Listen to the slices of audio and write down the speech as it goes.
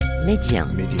Média.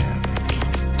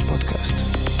 Podcast.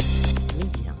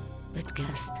 Média.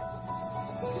 Podcast.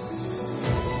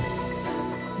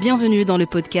 Bienvenue dans le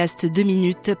podcast 2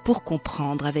 minutes pour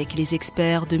comprendre avec les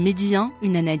experts de Média,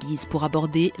 une analyse pour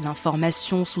aborder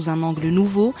l'information sous un angle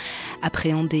nouveau,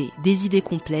 appréhender des idées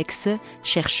complexes.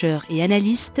 Chercheurs et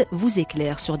analystes vous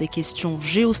éclairent sur des questions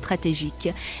géostratégiques,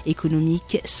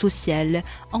 économiques, sociales,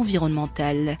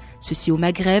 environnementales. Ceci au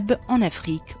Maghreb, en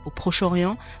Afrique, au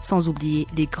Proche-Orient, sans oublier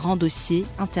les grands dossiers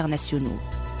internationaux.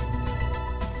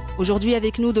 Aujourd'hui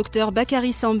avec nous, Dr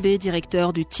Bakary Sambé,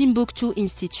 directeur du Timbuktu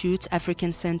Institute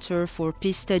African Center for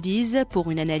Peace Studies, pour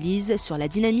une analyse sur la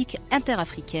dynamique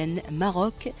interafricaine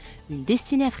Maroc, une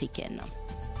destinée africaine.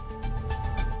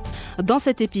 Dans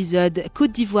cet épisode,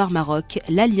 Côte d'Ivoire-Maroc,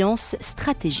 l'alliance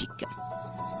stratégique.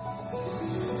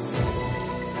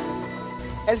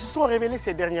 Elles se sont révélées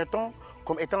ces derniers temps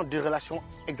comme étant des relations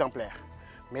exemplaires.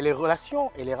 Mais les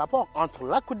relations et les rapports entre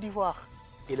la Côte d'Ivoire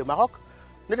et le Maroc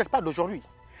ne datent pas d'aujourd'hui.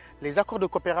 Les accords de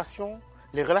coopération,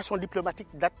 les relations diplomatiques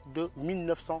datent de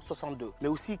 1962, mais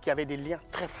aussi qu'il y avait des liens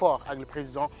très forts avec le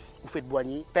président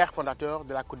Houphouët-Boigny, père fondateur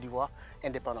de la Côte d'Ivoire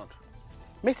indépendante.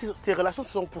 Mais ces relations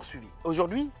se sont poursuivies.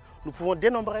 Aujourd'hui, nous pouvons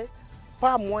dénombrer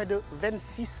pas moins de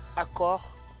 26 accords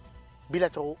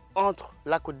bilatéraux entre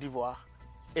la Côte d'Ivoire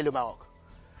et le Maroc.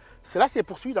 Cela s'est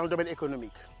poursuivi dans le domaine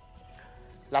économique.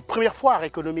 La première foire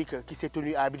économique qui s'est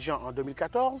tenue à Abidjan en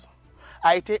 2014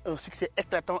 a été un succès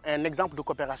éclatant et un exemple de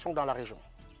coopération dans la région.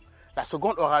 La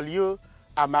seconde aura lieu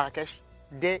à Marrakech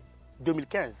dès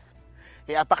 2015.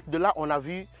 Et à partir de là, on a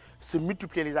vu se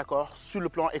multiplier les accords sur le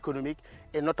plan économique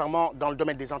et notamment dans le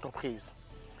domaine des entreprises.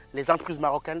 Les entreprises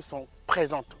marocaines sont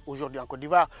présentes aujourd'hui en Côte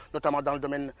d'Ivoire, notamment dans le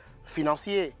domaine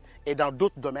financier et dans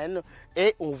d'autres domaines.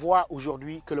 Et on voit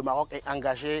aujourd'hui que le Maroc est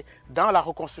engagé dans la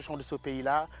reconstruction de ce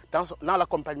pays-là, dans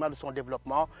l'accompagnement de son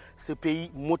développement, ce pays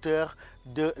moteur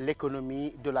de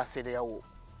l'économie de la CEDEAO.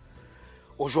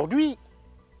 Aujourd'hui,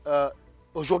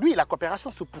 la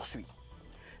coopération se poursuit,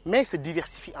 mais se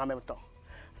diversifie en même temps,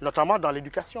 notamment dans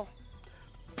l'éducation.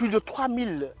 Plus de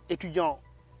 3000 étudiants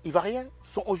ivoiriens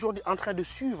sont aujourd'hui en train de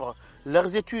suivre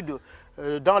leurs études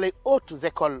dans les hautes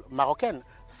écoles marocaines,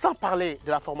 sans parler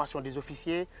de la formation des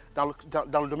officiers dans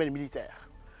le domaine militaire.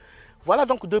 Voilà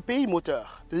donc deux pays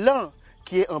moteurs. L'un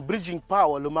qui est un bridging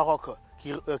power, le Maroc,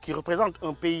 qui représente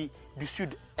un pays du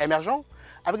Sud émergent,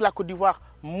 avec la Côte d'Ivoire,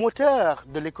 moteur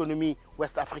de l'économie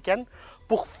ouest-africaine,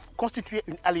 pour constituer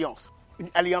une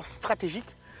alliance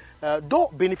stratégique dont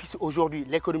bénéficie aujourd'hui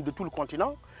l'économie de tout le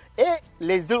continent. Et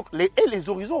les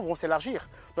horizons vont s'élargir,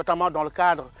 notamment dans le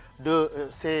cadre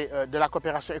de la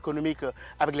coopération économique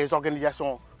avec les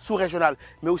organisations sous-régionales,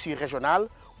 mais aussi régionales,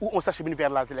 où on s'achemine vers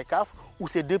la ZLECAf, où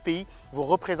ces deux pays vont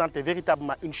représenter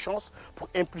véritablement une chance pour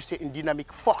impulser une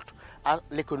dynamique forte à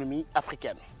l'économie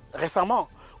africaine. Récemment,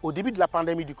 au début de la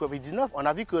pandémie du Covid-19, on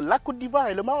a vu que la Côte d'Ivoire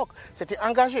et le Maroc s'étaient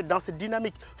engagés dans cette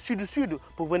dynamique sud-sud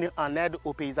pour venir en aide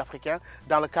aux pays africains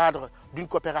dans le cadre d'une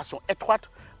coopération étroite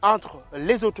entre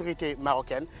les autorités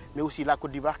marocaines, mais aussi la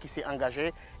Côte d'Ivoire qui s'est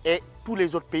engagée, et tous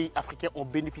les autres pays africains ont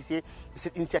bénéficié de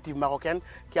cette initiative marocaine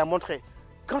qui a montré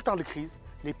qu'en temps de crise,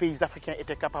 les pays africains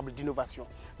étaient capables d'innovation,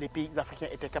 les pays africains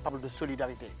étaient capables de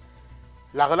solidarité.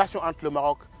 La relation entre le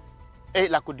Maroc et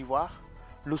la Côte d'Ivoire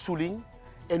le souligne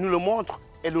et nous le montre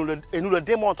et nous le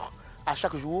démontre à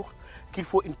chaque jour qu'il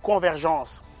faut une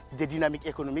convergence des dynamiques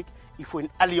économiques, il faut une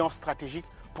alliance stratégique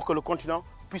pour que le continent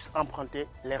puisse emprunter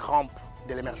les rampes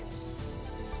de l'émergence.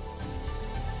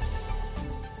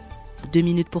 2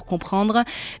 minutes pour comprendre,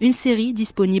 une série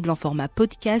disponible en format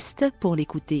podcast. Pour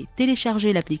l'écouter,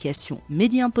 téléchargez l'application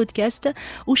Média Podcast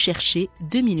ou cherchez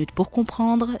 2 minutes pour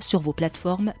comprendre sur vos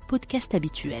plateformes podcast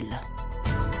habituelles.